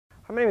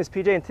My name is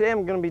PJ, and today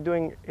I'm going to be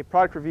doing a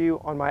product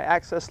review on my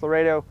Access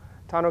Lorado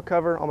tonneau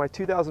cover on my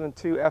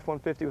 2002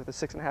 F-150 with a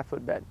 6.5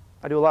 foot bed.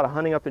 I do a lot of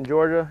hunting up in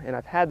Georgia, and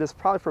I've had this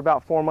probably for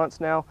about 4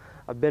 months now.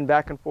 I've been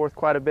back and forth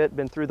quite a bit,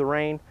 been through the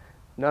rain.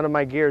 None of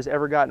my gear has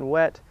ever gotten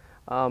wet.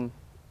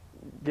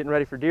 Getting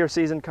ready for deer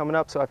season coming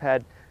up, so I've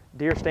had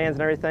deer stands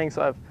and everything.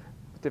 So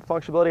with the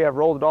functionality, I've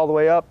rolled it all the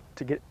way up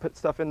to put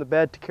stuff in the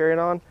bed to carry it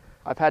on.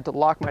 I've had to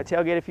lock my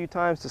tailgate a few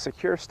times to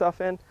secure stuff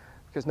in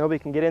because nobody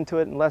can get into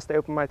it unless they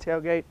open my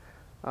tailgate.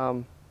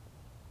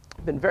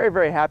 Been very,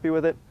 very happy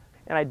with it,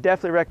 and I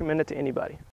definitely recommend it to anybody.